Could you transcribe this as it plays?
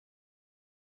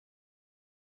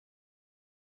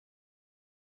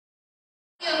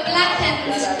You're black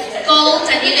and gold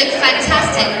and you look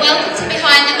fantastic. Welcome to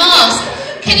Behind the Mask.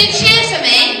 Can you cheer for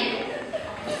me?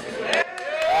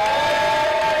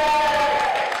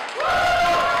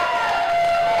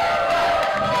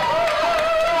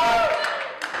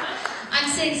 I'm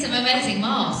seeing some amazing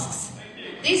masks.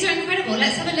 These are incredible.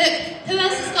 Let's have a look. Who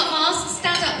else has got masks?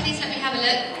 Stand up, please. Let me have a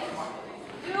look.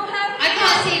 I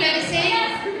can't see. Let me see.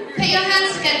 Put your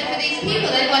hands together for these people.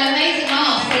 They've got amazing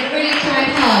masks. They've really tried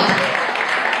hard.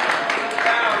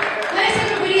 Where's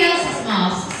everybody else's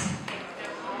masks?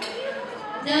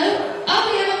 No? Oh,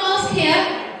 we have a mask here.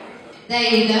 There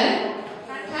you go.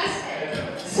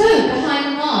 Fantastic. So, behind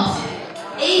the mask,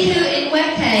 Ihu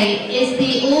Nweke is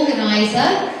the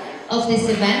organiser of this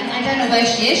event. I don't know where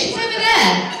she is. She's over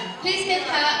there. Please give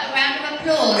her a round of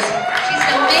applause. She's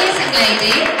an amazing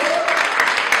lady.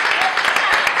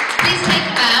 Please take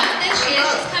a bow. There she is.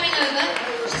 She's coming over.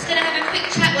 She's going to have a quick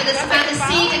chat with us about the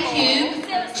Cedarcube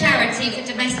Charity for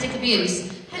Domestic Abuse.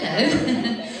 Hello.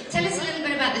 Tell us a little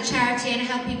bit about the charity and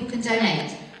how people can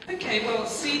donate. Okay, well,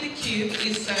 Cedarcube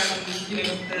is,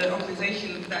 the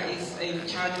organisation that is in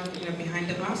charge of, behind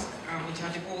the mask, in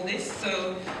charge of all this.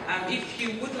 So, if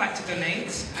you would like to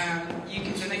donate, you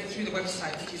can donate through the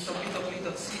website, which is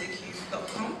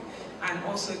www.cedarcube.com, and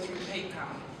also through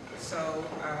PayPal. So,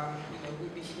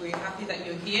 we're happy that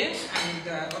you're here, and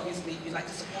obviously, if you'd like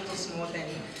to support us more, then,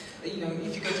 if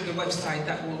you go to the website,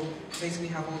 that will basically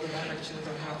have all the directions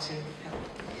on how to help.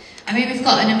 I mean, we've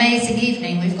got an amazing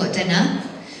evening. We've got dinner.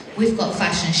 We've got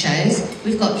fashion shows,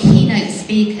 we've got keynote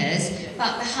speakers,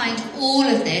 but behind all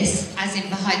of this, as in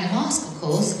behind the mask of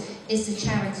course, is the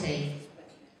charity.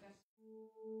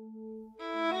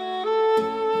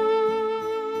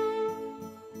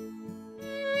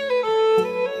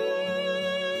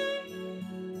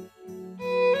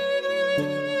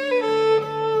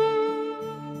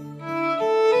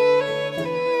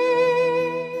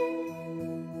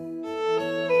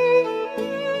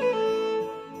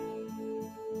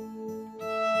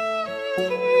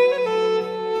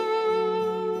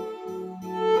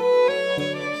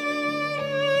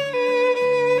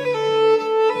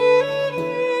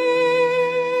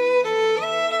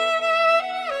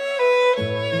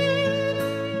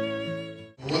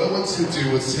 To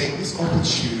do was take this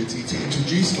opportunity to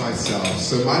introduce myself.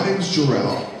 So my name is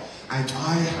Jor'El, and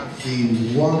I have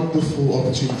the wonderful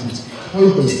opportunity to be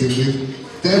co-hosting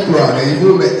with Deborah. Now you've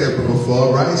all met Deborah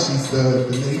before, right? She's the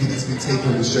lady that's been taking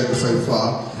on this journey so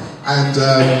far. And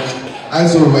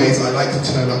as always, I like to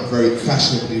turn up very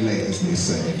fashionably late, as they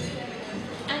say.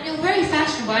 And you're very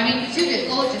fashionable. I mean, you do look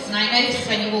gorgeous, and I noticed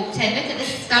when you walked in. Look at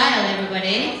this style,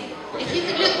 everybody. If you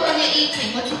could look while you're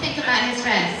eating, what do you think about his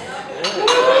dress? Ooh, wait.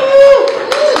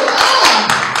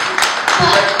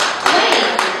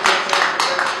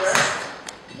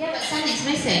 Yeah, but something's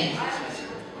missing.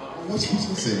 What's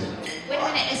missing? Wait a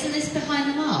minute, isn't this behind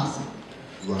the mask?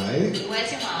 Right.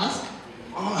 Where's your mask?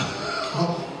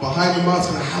 Behind the mask,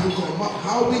 and I haven't got a mask.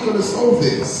 How are we going to solve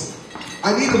this?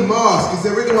 I need a mask. Is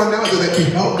there anyone out there that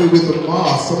can help me with a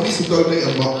mask? Somebody needs to donate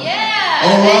a mask. Yeah.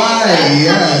 Alright,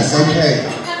 yes, okay.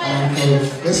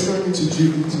 Let's go into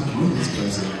this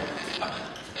person.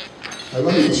 Hello,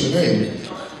 what's your name?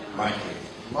 Mikey.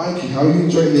 Mikey, how are you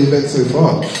enjoying the event so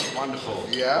far? Wonderful.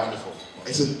 Yeah? Wonderful.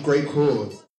 It's a great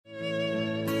cause.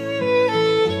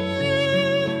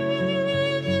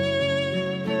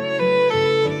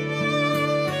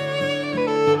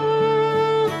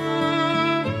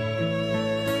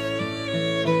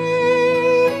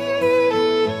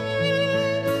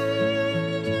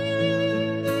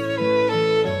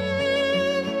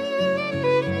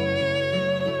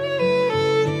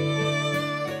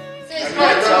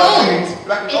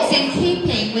 It's in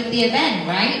keeping with the event,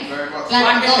 right? Very much.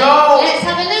 Black and gold. Let's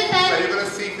have a look then. So you're going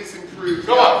to see if this improves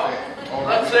Go the on. outfit.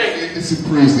 Let's see. If this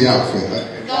improves the outfit.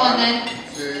 Okay. Go on then.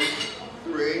 2,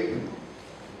 3.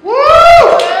 Woo!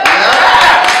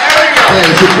 Yeah! There we go. Okay,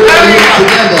 so put it all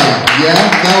together. Yeah?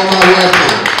 Now my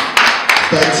working.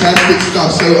 Fantastic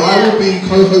stuff. So I will be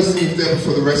co-hosting with Deborah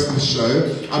for the rest of the show.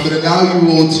 I'm going to allow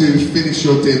you all to finish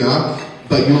your dinner,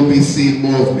 but you will be seeing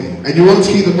more of me. And you want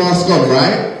to keep the mask on,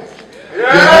 right?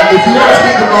 Yeah, if you want to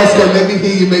keep the mask on, let me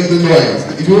hear you make the noise.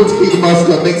 If you want to keep the mask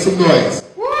on, make some noise.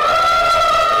 I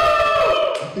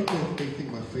think they think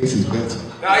my face is better.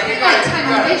 It's like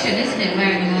tunnel vision, isn't it,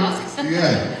 wearing a mask?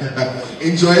 Yeah.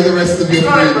 Enjoy the rest of your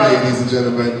food, ladies and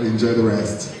gentlemen. Enjoy the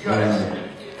rest. All right.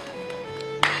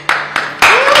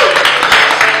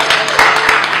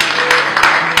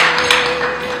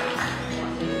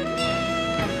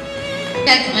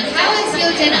 Gentlemen, how is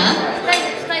your dinner?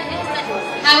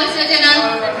 How is your dinner?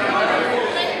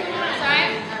 Sorry?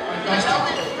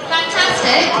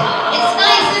 Fantastic. It's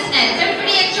nice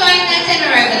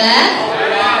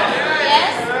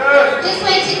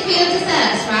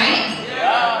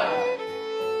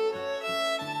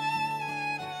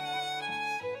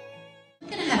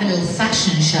have a little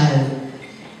fashion show.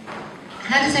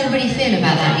 How does everybody feel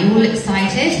about that? You all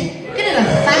excited? We're going to have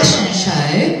a fashion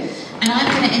show, and I'm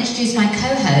going to introduce my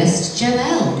co-host,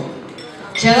 Jor'El.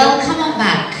 Jor'El, come on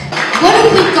back. What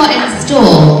have we got in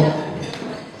store?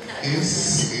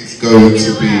 It's going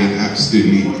to be an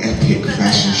absolutely epic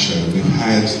fashion show. We've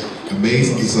had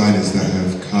amazing designers that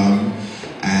have come,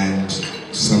 and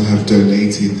some have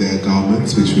donated their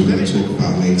garments, which we're going to talk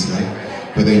about later.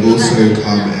 But they've also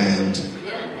come and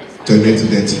donated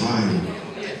their time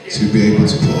to be able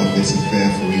to put on this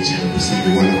affair for each and every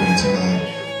single one of you tonight.